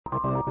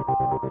The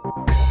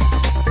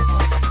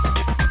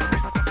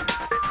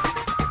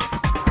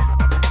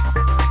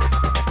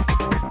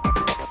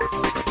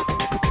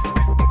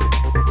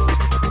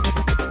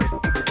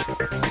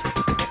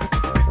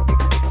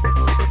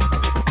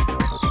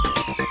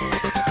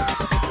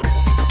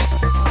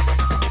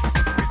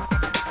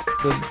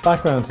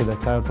background to the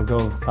Cloud for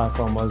Gov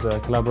platform was a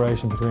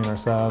collaboration between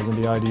ourselves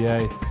and the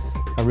IDA,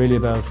 really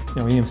about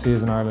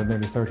EMCs in Ireland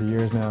maybe 30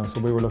 years now, so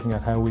we were looking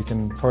at how we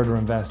can further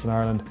invest in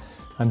Ireland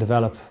and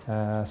develop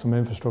some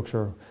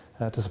infrastructure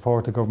to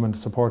support the government,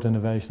 support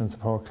innovation and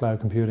support cloud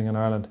computing in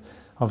Ireland.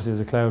 Obviously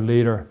as a cloud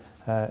leader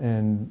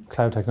in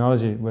cloud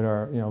technology with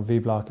our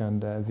vBlock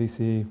and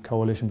VCE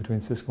coalition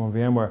between Cisco and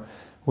VMware,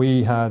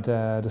 we had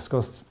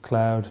discussed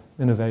cloud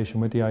innovation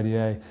with the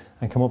IDA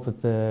and come up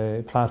with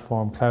the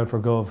platform Cloud for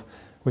Gov,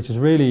 which is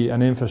really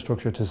an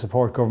infrastructure to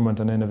support government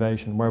and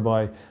innovation,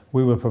 whereby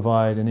we will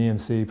provide an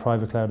EMC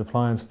private cloud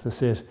appliance to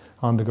sit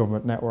on the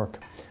government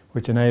network,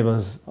 which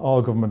enables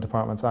all government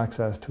departments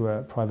access to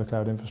a private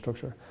cloud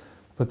infrastructure.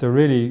 But the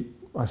really,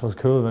 I suppose,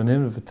 cool and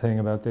innovative thing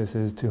about this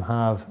is to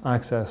have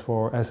access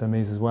for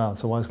SMEs as well.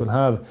 So whilst we'll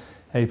have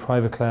a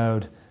private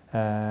cloud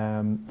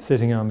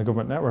sitting on the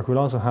government network, we'll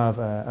also have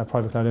a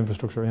private cloud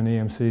infrastructure in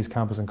EMC's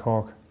campus in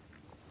Cork.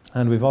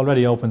 And we've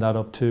already opened that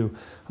up to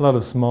a lot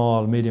of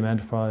small, medium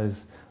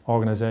enterprise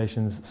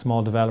organisations,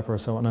 small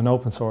developers, so in an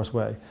open source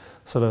way,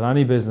 so that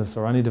any business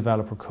or any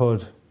developer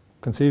could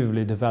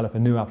conceivably develop a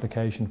new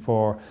application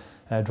for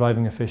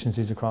driving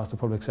efficiencies across the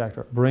public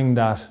sector. Bring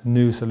that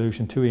new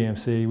solution to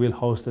EMC, we'll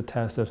host it,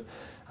 test it,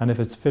 and if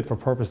it's fit for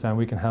purpose, then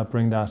we can help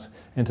bring that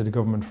into the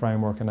government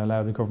framework and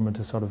allow the government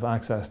to sort of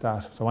access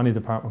that. So any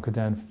department could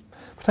then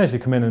potentially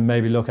come in and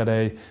maybe look at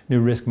a new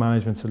risk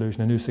management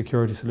solution, a new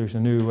security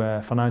solution, a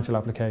new financial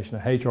application,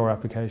 a HR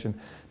application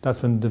that's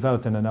been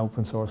developed in an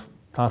open source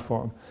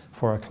platform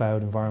for a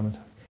cloud environment.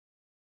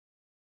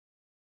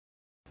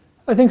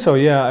 I think so,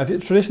 yeah.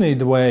 Traditionally,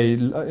 the way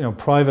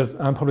private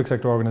and public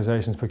sector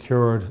organisations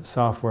procured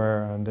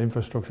software and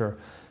infrastructure,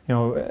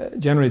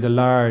 generally the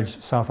large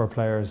software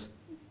players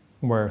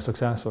were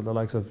successful, the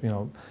likes of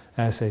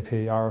SAP,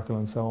 Oracle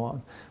and so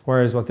on.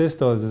 Whereas what this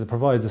does is it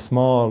provides a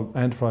small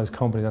enterprise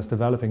company that's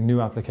developing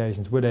new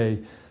applications with a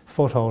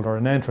foothold or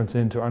an entrance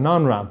into, or an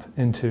on-ramp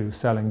into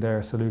selling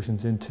their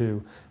solutions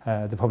into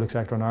the public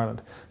sector in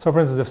Ireland. So for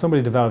instance, if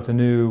somebody developed a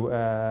new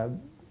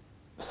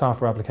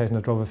software application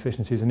that drove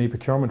efficiencies in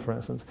e-procurement, for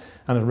instance,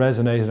 and it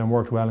resonated and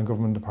worked well in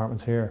government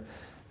departments here,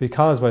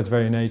 because by its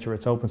very nature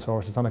it's open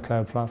source, it's on a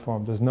cloud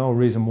platform, there's no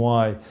reason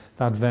why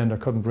that vendor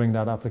couldn't bring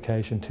that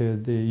application to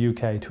the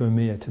UK, to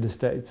EMEA, to the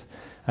States.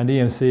 And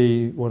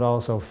EMC would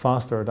also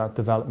foster that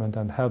development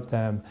and help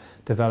them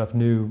develop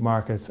new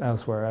markets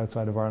elsewhere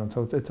outside of Ireland.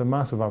 So it's a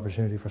massive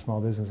opportunity for small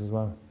business as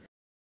well.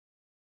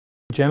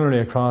 Generally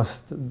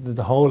across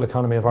the whole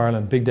economy of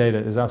Ireland, big data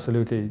is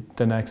absolutely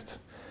the next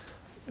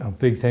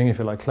big thing, if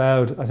you like.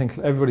 Cloud, I think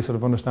everybody sort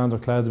of understands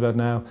what cloud's about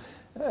now.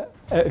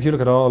 If you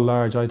look at all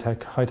large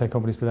high-tech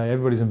companies today,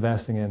 everybody's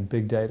investing in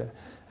big data.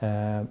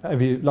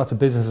 Lots of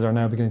businesses are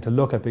now beginning to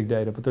look at big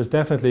data, but there's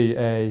definitely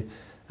a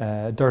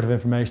dearth of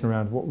information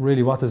around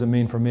what does it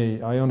mean for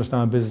me? I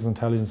understand business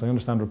intelligence, I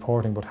understand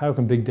reporting, but how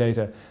can big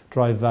data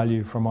drive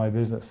value for my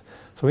business?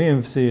 So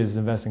EMC is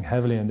investing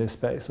heavily in this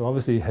space. So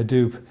obviously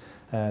Hadoop,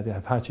 the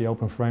Apache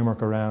open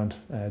framework around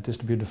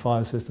distributed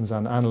file systems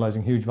and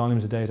analysing huge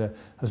volumes of data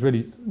has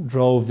really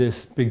drove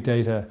this big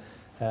data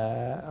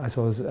I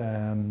suppose,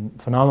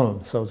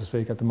 phenomenal, so to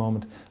speak, at the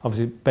moment.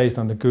 Obviously based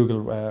on the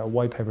Google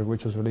white paper,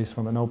 which was released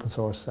from an open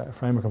source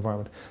framework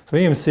environment. So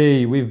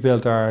EMC, we've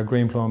built our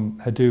Greenplum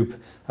Hadoop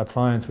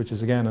appliance, which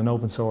is again an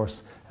open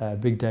source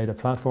big data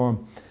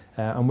platform.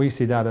 And we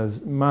see that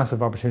as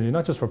massive opportunity,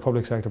 not just for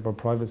public sector, but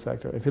private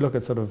sector. If you look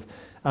at sort of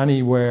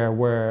anywhere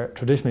where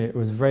traditionally it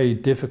was very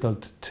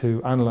difficult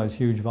to analyse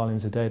huge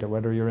volumes of data,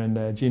 whether you're in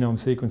genome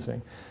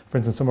sequencing. For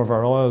instance, some of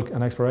our oil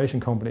and exploration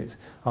companies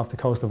off the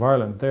coast of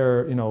Ireland,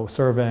 they're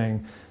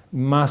surveying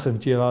massive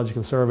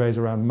geological surveys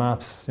around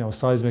maps,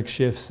 seismic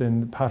shifts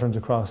in patterns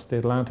across the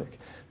Atlantic.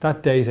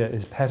 That data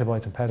is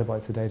petabytes and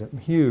petabytes of data,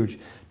 huge.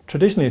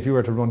 Traditionally, if you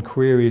were to run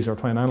queries or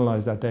try and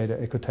analyse that data,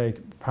 it could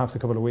take perhaps a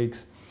couple of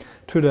weeks.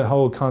 Through the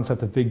whole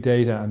concept of big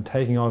data and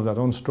taking all of that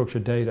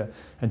unstructured data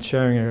and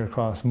sharing it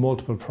across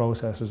multiple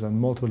processors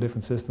and multiple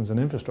different systems and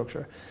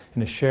infrastructure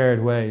in a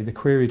shared way, the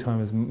query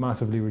time is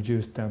massively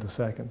reduced down to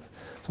seconds.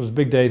 So there's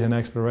big data in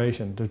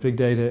exploration, there's big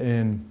data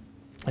in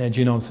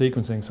genome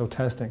sequencing, so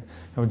testing.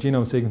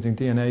 Genome sequencing,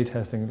 DNA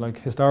testing, like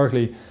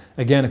historically,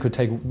 again, it could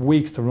take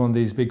weeks to run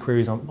these big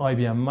queries on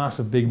IBM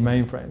massive big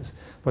mainframes.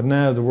 But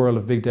now the world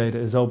of big data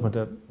is open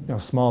to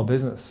small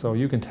business. So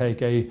you can take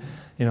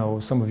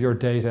some of your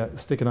data,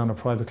 stick it on a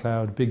private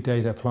cloud, big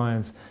data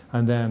appliance,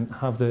 and then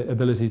have the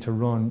ability to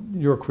run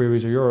your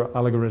queries or your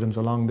algorithms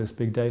along this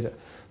big data.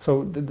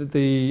 So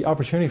the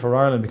opportunity for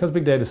Ireland, because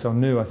big data is so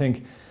new, I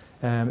think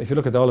If you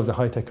look at all of the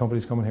high-tech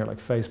companies coming here, like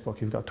Facebook,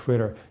 you've got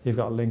Twitter, you've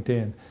got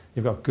LinkedIn,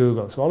 you've got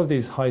Google. So all of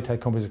these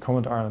high-tech companies are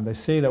coming to Ireland. They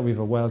see that we have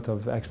a wealth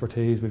of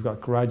expertise. We've got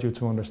graduates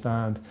who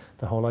understand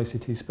the whole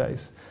ICT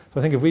space. So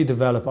I think if we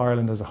develop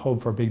Ireland as a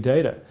hub for big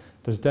data,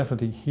 there's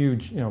definitely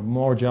huge,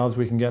 more jobs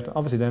we can get.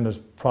 Obviously then there's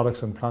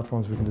products and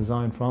platforms we can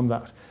design from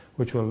that,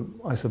 which will,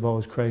 I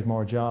suppose, create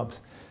more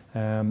jobs.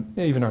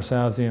 Even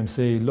ourselves,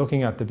 EMC,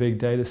 looking at the big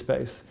data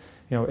space,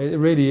 it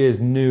really is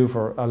new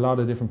for a lot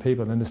of different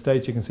people. In the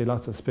States you can see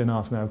lots of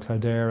spin-offs now,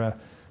 Cloudera,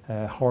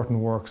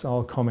 Hortonworks,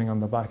 all coming on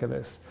the back of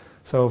this.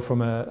 So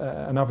from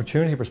an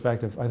opportunity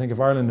perspective, I think if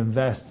Ireland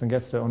invests and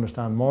gets to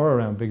understand more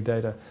around big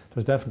data,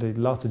 there's definitely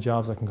lots of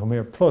jobs that can come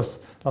here, plus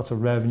lots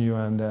of revenue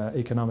and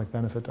economic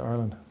benefit to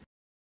Ireland.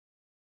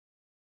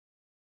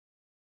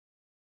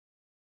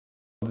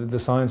 The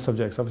science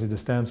subjects, obviously the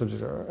STEM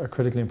subjects are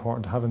critically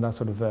important to having that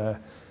sort of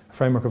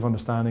framework of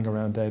understanding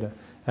around data.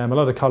 A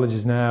lot of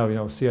colleges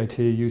now, CIT,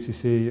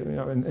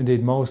 UCC,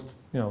 indeed most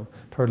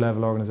third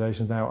level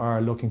organisations now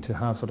are looking to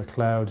have sort of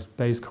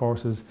cloud-based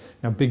courses.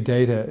 Big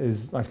data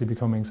is actually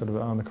becoming sort of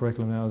on the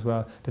curriculum now as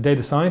well. The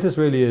data scientist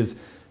really is,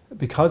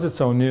 because it's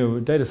so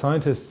new, data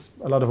scientists,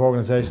 a lot of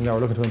organisations now are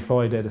looking to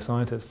employ data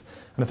scientists.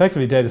 And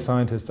effectively data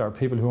scientists are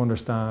people who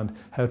understand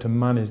how to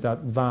manage that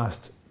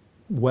vast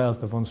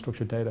wealth of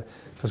unstructured data.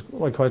 Because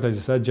quite like you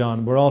said,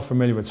 John, we're all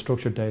familiar with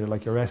structured data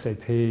like your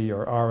SAP,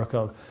 your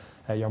Oracle,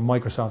 your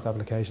Microsoft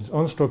applications.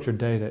 Unstructured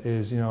data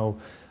is,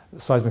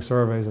 seismic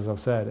surveys, as I've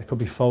said. It could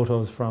be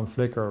photos from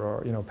Flickr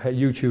or,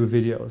 YouTube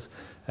videos.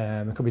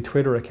 It could be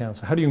Twitter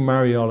accounts. So how do you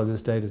marry all of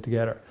this data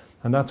together?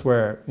 And that's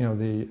where,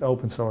 the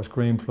open source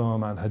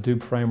Greenplum and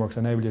Hadoop frameworks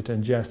enable you to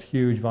ingest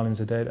huge volumes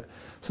of data.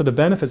 So the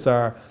benefits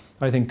are,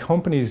 I think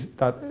companies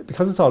that,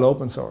 because it's all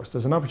open source,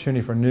 there's an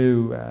opportunity for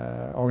new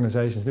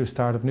organisations, new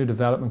startup, new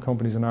development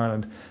companies in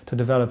Ireland to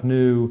develop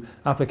new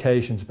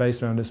applications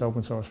based around this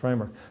open source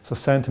framework. So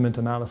sentiment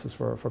analysis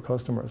for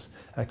customers,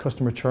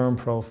 customer churn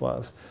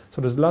profiles.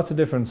 So there's lots of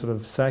different sort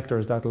of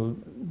sectors that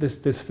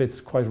this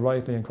fits quite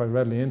rightly and quite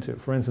readily into.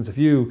 For instance, if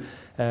you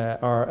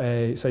are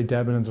say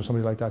Debenhams or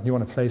somebody like that and you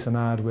want to place an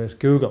ad with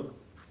Google,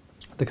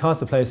 the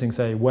cost of placing,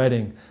 say,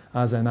 wedding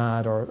as an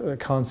ad or a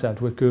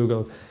concept with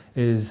Google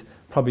is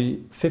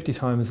probably 50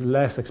 times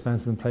less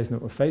expensive than placing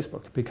it with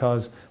Facebook,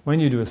 because when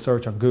you do a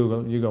search on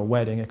Google, you go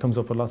wedding, it comes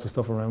up with lots of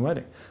stuff around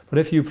wedding. But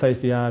if you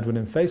place the ad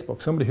within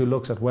Facebook, somebody who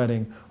looks at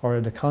wedding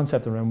or the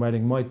concept around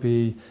wedding might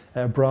be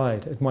a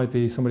bride, it might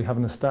be somebody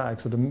having a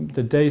stag, so the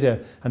data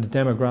and the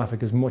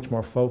demographic is much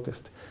more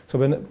focused. So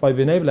by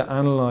being able to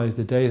analyse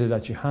the data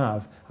that you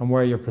have and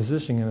where you're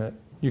positioning it,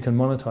 you can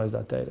monetize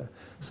that data.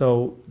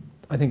 So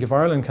I think if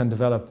Ireland can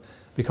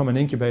become an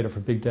incubator for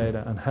big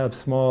data and help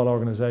small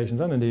organisations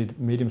and indeed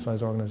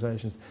medium-sized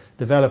organisations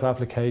develop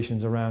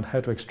applications around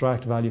how to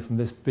extract value from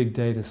this big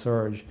data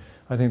surge,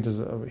 I think there's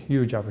a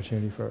huge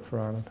opportunity for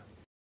Ireland.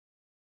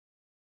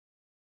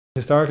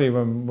 Historically,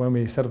 when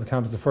we set up the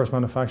campus, the first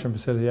manufacturing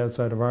facility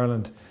outside of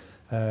Ireland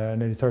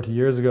nearly 30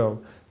 years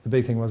ago, the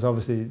big thing was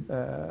obviously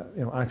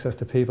access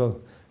to people.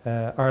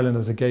 Ireland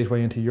as a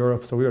gateway into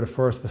Europe, so we were the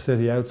first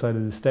facility outside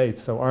of the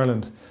States. So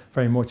Ireland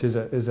very much is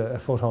a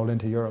foothold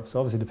into Europe.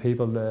 So obviously the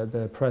people,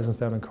 the presence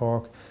down in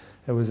Cork,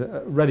 it was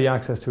ready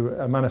access to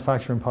a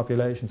manufacturing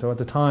population. So at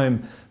the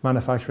time,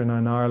 manufacturing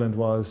in Ireland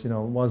was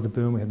the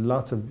boom. We had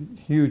lots of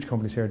huge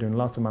companies here doing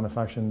lots of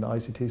manufacturing in the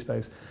ICT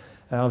space.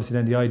 Obviously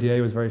then the IDA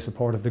was very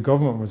supportive. The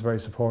government was very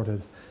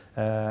supportive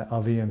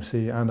of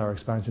EMC and our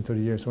expansion through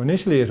the years. So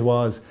initially it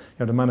was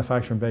the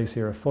manufacturing base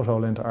here, a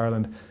foothold into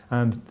Ireland,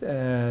 and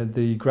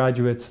the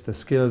graduates, the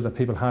skills that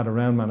people had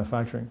around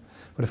manufacturing.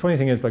 But the funny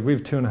thing is, we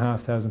have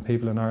 2,500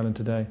 people in Ireland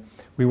today.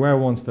 We were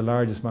once the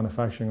largest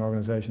manufacturing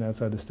organisation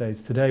outside the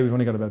States. Today we've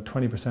only got about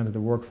 20% of the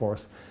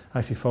workforce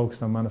actually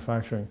focused on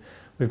manufacturing.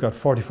 We've got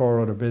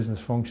 44 other business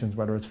functions,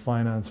 whether it's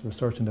finance,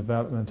 research and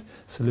development,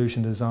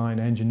 solution design,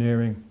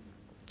 engineering.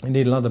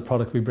 Indeed, a lot of the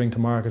product we bring to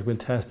market, we'll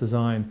test,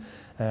 design,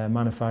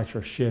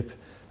 manufacture, ship,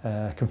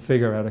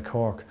 configure out of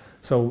Cork.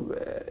 So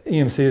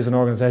EMC as an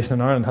organisation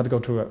in Ireland had to go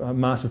through a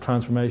massive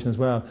transformation as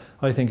well.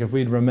 I think if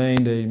we'd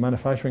remained a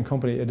manufacturing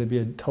company, it'd be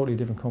a totally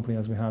different company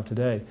as we have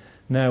today.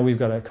 Now we've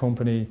got a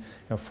company,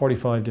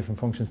 45 different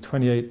functions,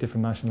 28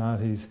 different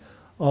nationalities,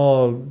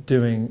 all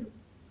doing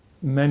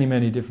many,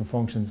 many different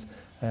functions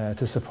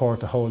to support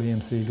the whole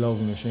EMC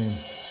global machine.